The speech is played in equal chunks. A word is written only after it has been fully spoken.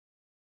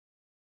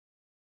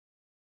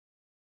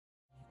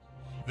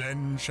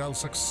Then shall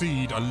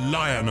succeed a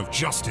lion of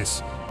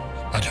justice,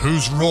 at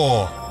whose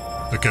roar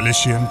the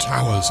Galician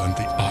towers and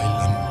the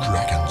island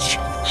dragons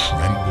shall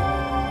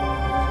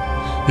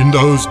tremble. In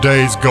those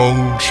days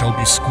gold shall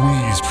be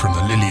squeezed from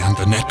the lily and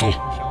the nettle,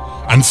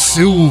 and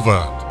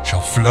silver shall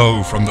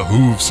flow from the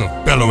hooves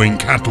of bellowing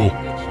cattle.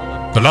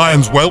 The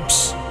lion's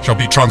whelps shall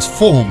be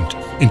transformed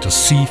into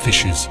sea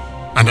fishes,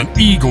 and an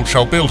eagle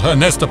shall build her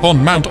nest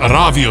upon Mount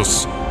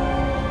Aravius.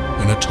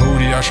 Then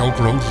Etolia shall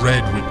grow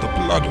red with the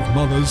blood of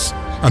mothers,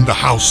 and the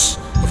house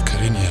of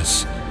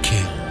Carinius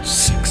kill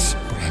 6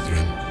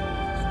 brethren.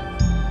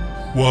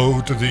 Woe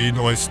to thee,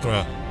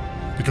 Noistra,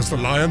 because the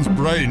lion's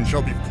brain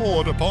shall be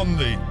poured upon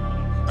thee,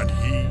 and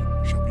he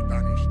shall be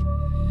banished.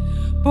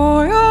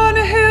 Boy on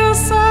a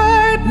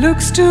hillside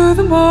looks to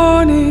the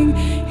morning.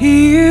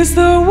 He is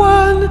the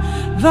one,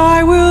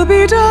 thy will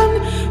be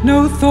done.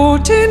 No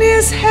thought in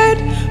his head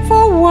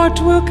for what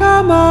will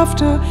come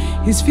after,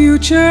 his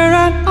future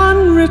an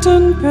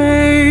unwritten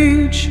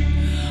page.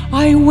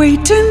 I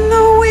wait in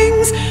the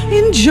wings,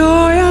 in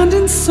joy and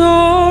in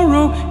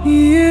sorrow.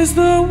 He is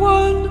the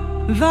one,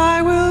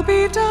 thy will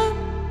be done.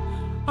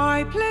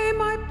 I play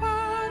my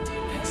part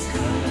in this.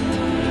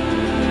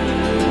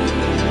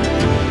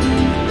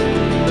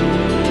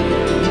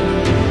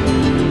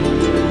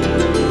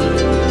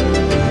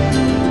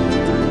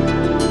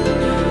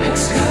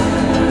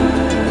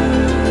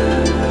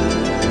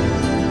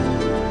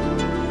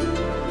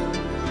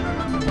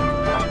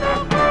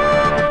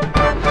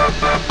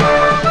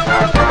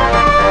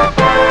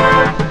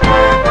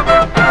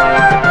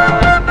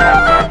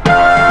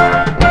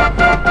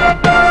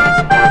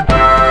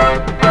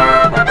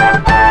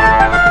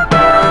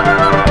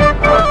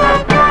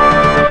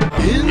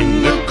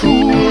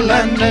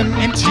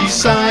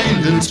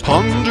 Silence,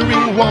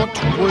 pondering what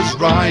was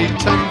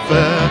right and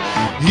fair.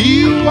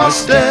 He was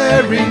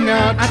staring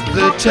at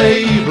the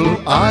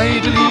table,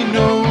 idly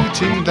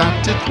noting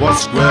that it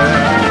was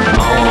square.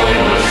 All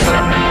of a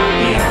sudden,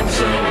 the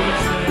answer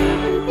was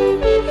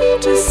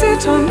there. To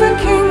sit on the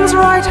king's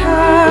right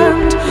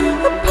hand,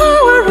 a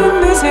power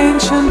in this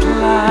ancient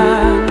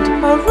land,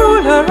 a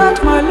ruler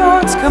at my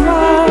lord's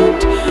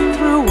command,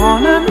 through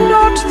honor,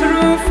 not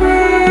through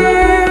fear.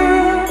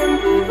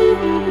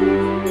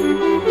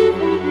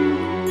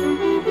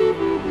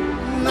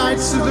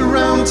 Knights of the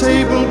Round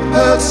Table,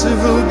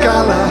 Parsival,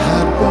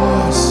 Galahad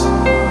was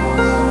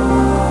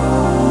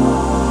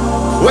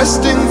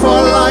questing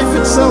for life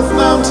itself,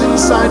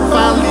 mountainside,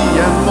 valley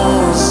and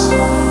moors,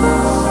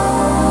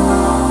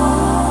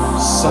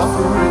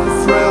 suffering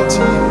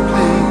frailty and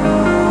pain,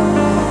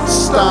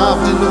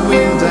 starved in the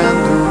wind and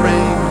the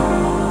rain.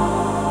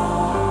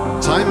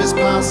 Time is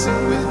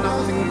passing with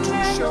nothing to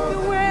show.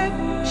 When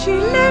she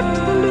left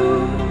the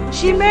loom,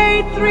 she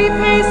made 3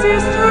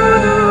 paces through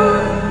the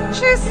room.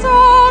 She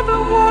saw the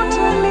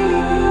water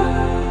lily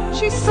bloom,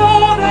 she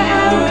saw the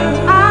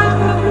elm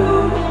and the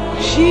bloom.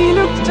 She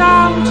looked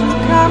down to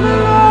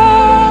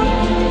Camelot.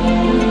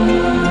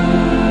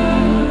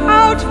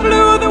 Out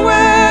flew the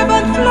web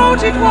and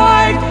floated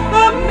wide,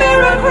 the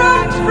mirror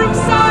cracked from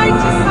side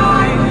to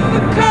side.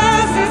 The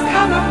curse has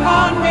come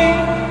upon me,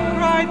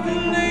 cried the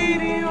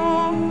lady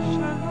of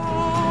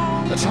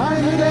Shalott. The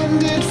time had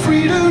ended,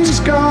 freedom's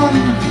gone,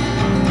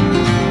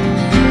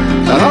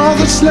 and all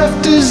that's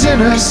left is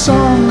in a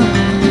song.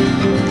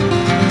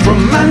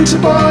 From man to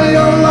boy,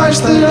 our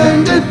lives that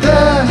ended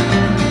there,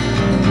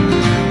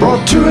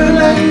 brought to an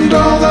end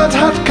all that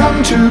had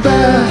come to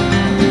bear.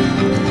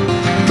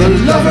 The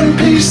love and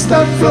peace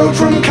that flowed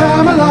from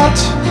Camelot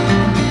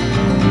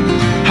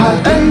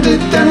had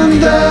ended then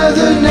and there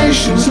the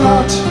nation's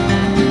lot.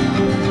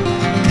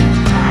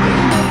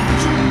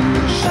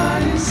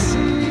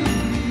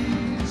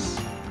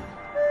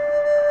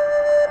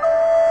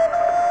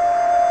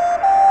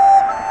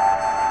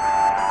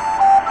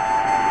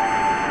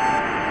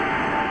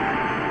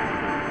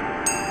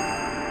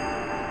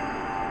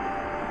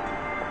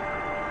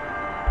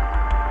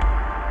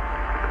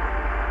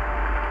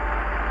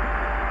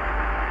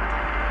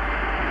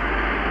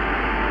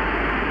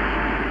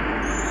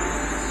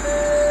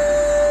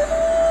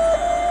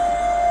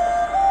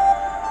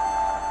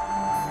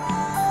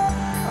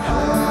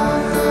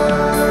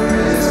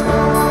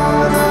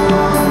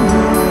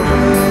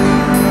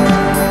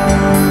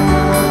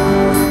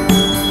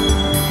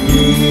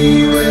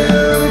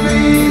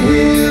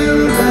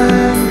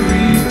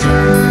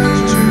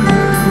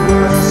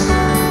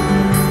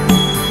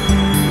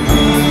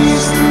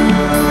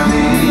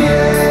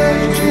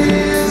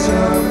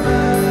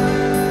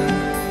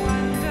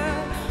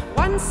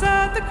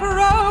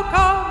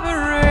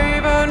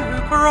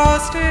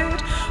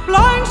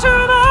 Blind to the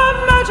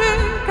magic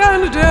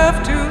and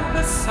deaf to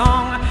the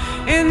song,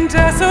 in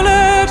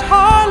desolate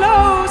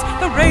hollows,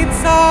 the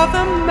wraiths of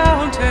the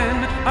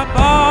mountain, a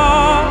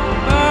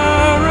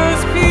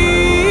barbarous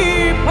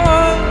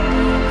people,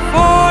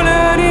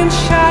 fallen in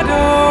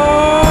shadow.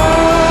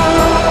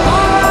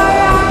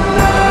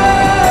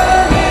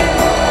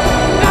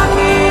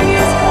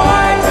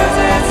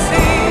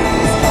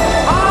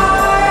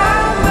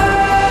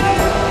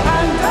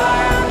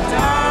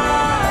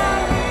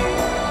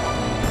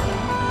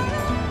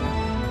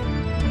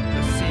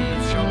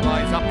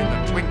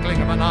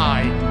 twinkling of an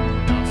eye,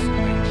 thus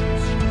nature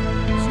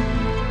shows.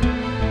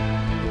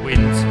 The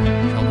winds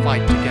shall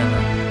fight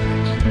together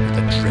with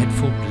a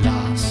dreadful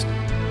blast,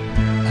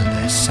 and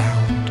their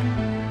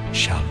sound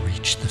shall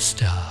reach the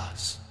stars.